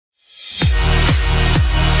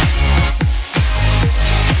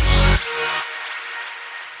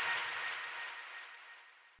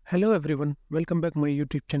Hello everyone, welcome back my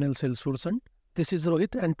YouTube channel Salesforce. This is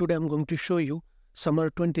Rohit and today I'm going to show you Summer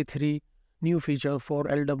 23 new feature for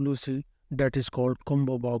LWC that is called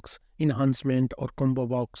Combo Box Enhancement or Combo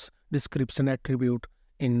Box Description Attribute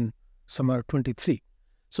in Summer 23.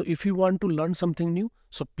 So if you want to learn something new,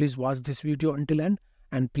 so please watch this video until end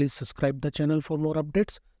and please subscribe the channel for more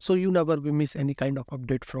updates so you never will miss any kind of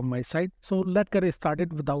update from my side. So let's get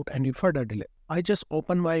started without any further delay. I just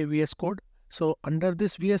open my VS Code. So under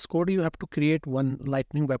this VS Code, you have to create one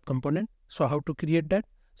Lightning Web Component. So how to create that?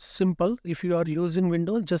 Simple. If you are using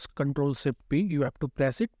Windows, just Ctrl+Shift+P. You have to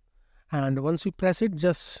press it. And once you press it,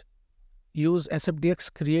 just use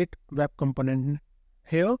SFDX create web component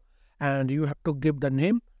here. And you have to give the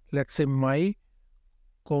name. Let's say my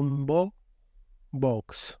combo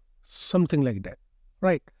box. Something like that.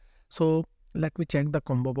 Right. So let me check the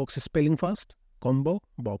combo box spelling first. Combo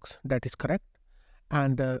box. That is correct.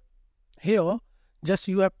 And here, just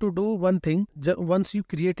you have to do one thing. Once you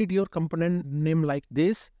created your component name like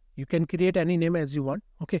this, you can create any name as you want.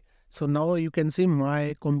 Okay. So now you can see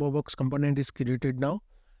my combo box component is created now.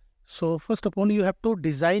 So first of all, you have to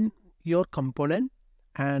design your component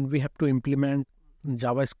and we have to implement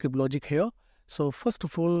JavaScript logic here. So first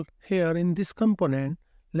of all, here in this component,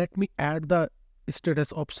 let me add the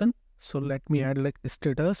status option. So let me add like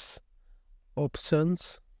status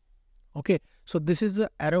options. Okay, so this is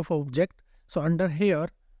the array of object. So under here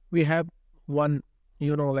we have one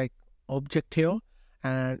like object here,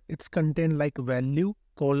 and it's contain like value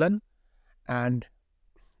colon, and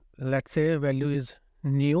let's say value is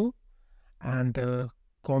new, and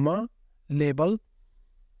comma label.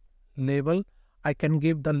 I can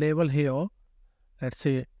give the label here, let's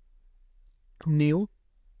say new.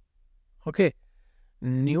 Okay,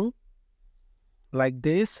 new like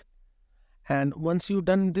this. And once you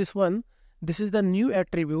done this one, this is the new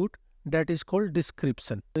attribute that is called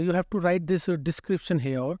description. You have to write this description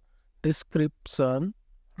here, description,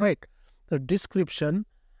 right? The description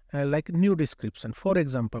like new description for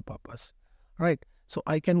example purpose, right? So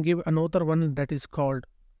I can give another one that is called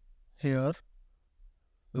here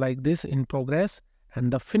like this in progress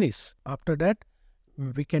and the finish. After that,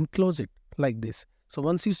 we can close it like this. So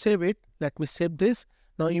once you save it, let me save this.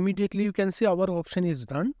 Now immediately you can see our option is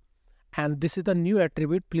done. And this is the new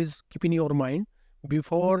attribute. Please keep in your mind,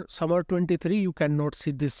 before Summer 23, you cannot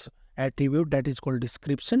see this attribute that is called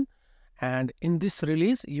description. And in this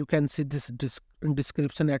release, you can see this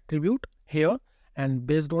description attribute here. And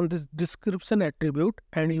based on this description attribute,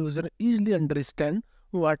 end user easily understand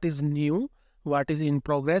what is new, what is in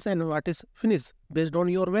progress, and what is finished based on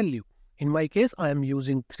your value. In my case, I am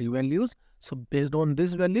using 3 values. So based on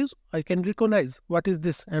these values, I can recognize what is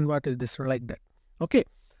this and what is this like that. Okay.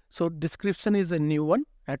 So description is a new one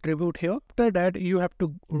attribute here. After that, you have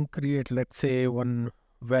to create, let's say, one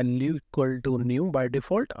value equal to new. By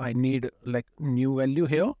default, I need like new value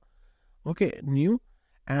here. Okay, new.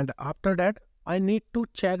 And after that, I need to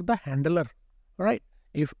check the handler, right?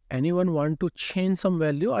 If anyone want to change some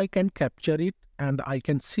value, I can capture it and I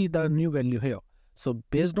can see the new value here. So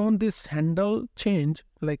based on this handle change,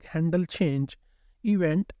 like handle change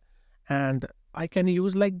event, and I can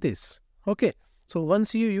use like this. Okay. So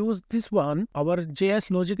once you use this one, our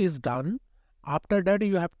JS logic is done. After that,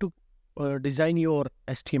 you have to design your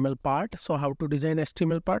HTML part. So how to design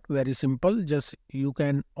HTML part? Very simple. Just you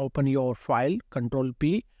can open your file,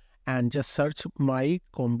 Ctrl+P, and just search my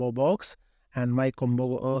combo box and my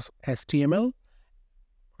combo box HTML.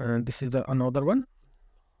 And this is the another one,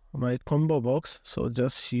 my combo box. So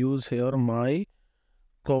just use here my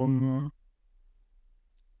combo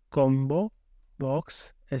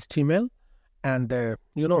box HTML. And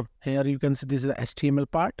here you can see this is the HTML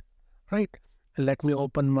part, right? Let me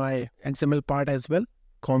open my XML part as well,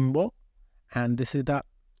 combo, and this is the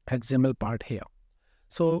XML part here.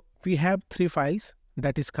 So we have 3 files,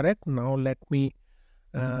 that is correct. Now let me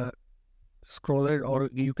scroll it,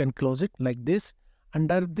 or you can close it like this.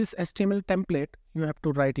 Under this HTML template, you have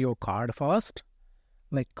to write your card first,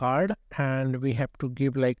 like card, and we have to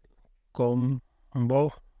give like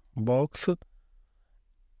combo box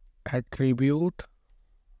attribute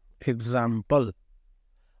example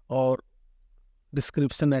or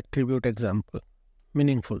description attribute example,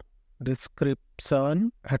 meaningful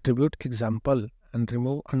description attribute example, and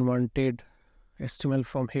remove unwanted HTML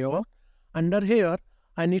from here. Under here,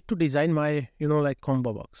 I need to design my like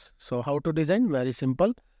combo box. So how to design? Very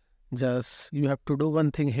simple. Just you have to do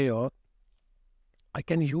one thing here. I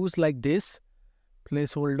can use like this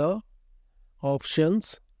placeholder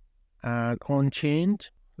options and on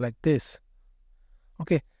change like this.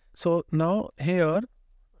 Okay, so now here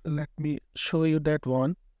let me show you that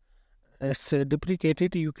one. it's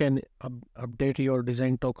deprecated, you can update your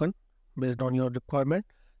design token based on your requirement.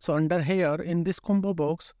 So under here in this combo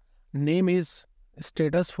box, name is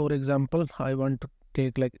status. For example, I want to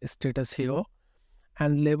take like status here,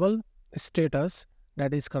 and label status,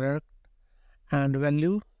 that is correct, and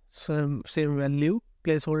value same value,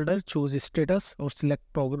 placeholder, choose status or select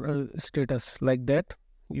status, like that.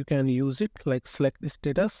 You can use it like select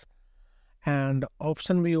status, and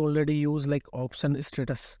option we already use like option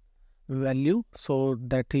status value. So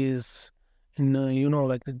that is in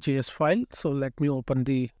like a JS file. So let me open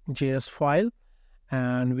the JS file,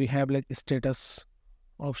 and we have like status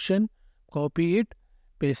option, copy it,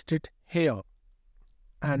 paste it here.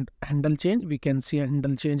 And handle change, we can see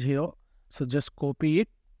handle change here. So just copy it,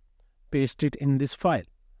 paste it in this file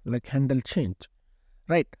like handle change,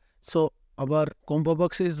 right? So our combo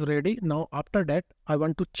box is ready. Now after that, I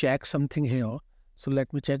want to check something here. So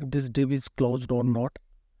let me check this div is closed or not.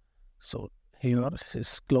 So here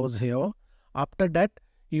is closed here. After that,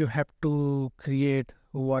 you have to create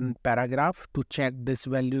one paragraph to check this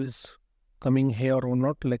value is coming here or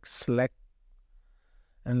not, like select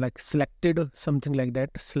and like selected, something like that,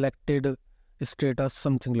 selected status,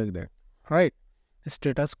 something like that, right?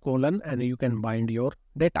 Status colon, and you can bind your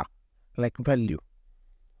data like value.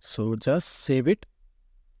 So just save it,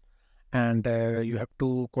 and you have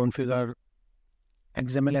to configure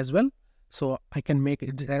XML as well. So I can make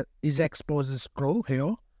it is exposes row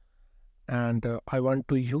here, and I want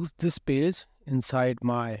to use this page inside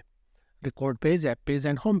my record page, app page,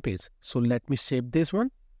 and home page. So let me save this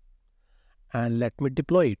one and let me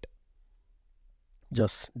deploy it.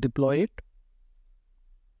 Just deploy it.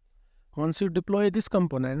 Once you deploy this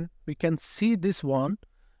component, we can see this one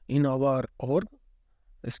in our org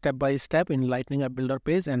step by step in Lightning App Builder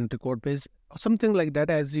page and record page, or something like that,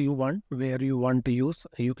 as you want, where you want to use.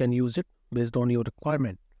 You can use it based on your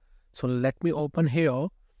requirement. So let me open here.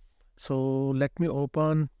 So let me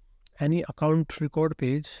open any account record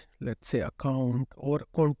page, let's say account or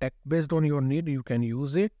contact, based on your need. You can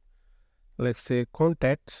use it. Let's say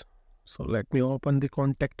contacts. So let me open the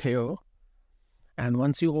contact here. And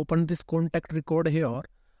once you open this contact record here,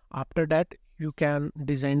 after that you can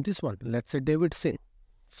design this one. Let's say David Singh.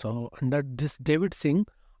 So under this David Singh,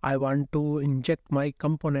 I want to inject my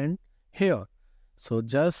component here. So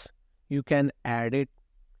just you can edit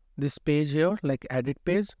this page here, like edit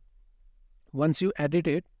page. Once you edit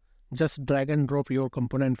it, just drag and drop your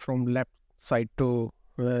component from left side to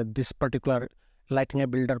this particular Lightning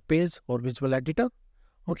App Builder page or visual editor.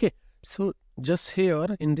 Okay, so just here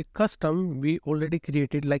in the custom, we already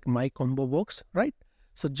created like my combo box, right?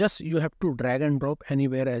 So just you have to drag and drop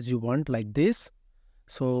anywhere as you want, like this.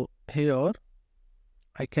 So here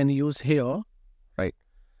I can use here, right?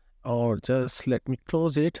 Or just let me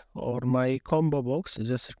close it, or my combo box,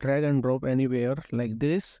 just drag and drop anywhere like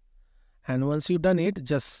this. And once you've done it,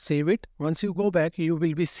 just save it. Once you go back, you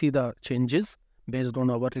will be see the changes based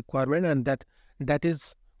on our requirement, and that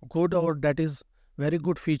is good, or that is very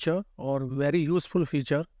good feature or very useful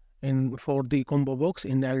feature for the combo box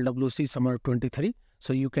in LWC Summer 23.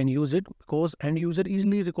 So you can use it because end user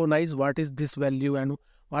easily recognize what is this value and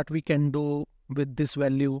what we can do with this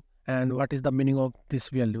value and what is the meaning of this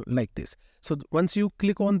value, like this. So once you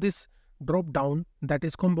click on this drop down, that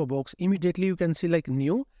is combo box, immediately you can see like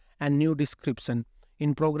new and new description,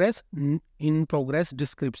 in progress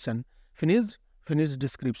description, finished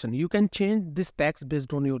description. You can change this text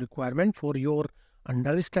based on your requirement for your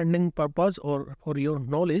understanding purpose or for your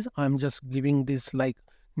knowledge. I'm just giving this like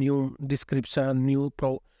new description,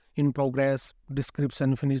 in progress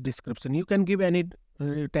description, finished description. You can give any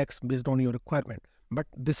text based on your requirement, but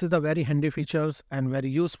this is the very handy features and very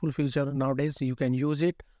useful feature nowadays. You can use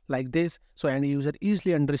it like this, so any user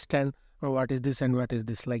easily understand what is this and what is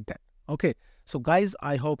this, like that. Okay, so guys,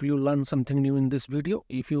 I hope you learned something new in this video.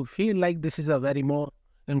 If you feel like this is a very more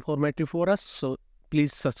informative for us, so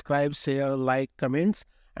please subscribe, share, like, comments,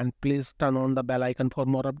 and please turn on the bell icon for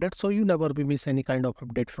more updates so you never miss any kind of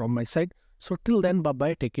update from my side. So till then, bye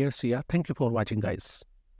bye, take care, see ya. Thank you for watching, guys.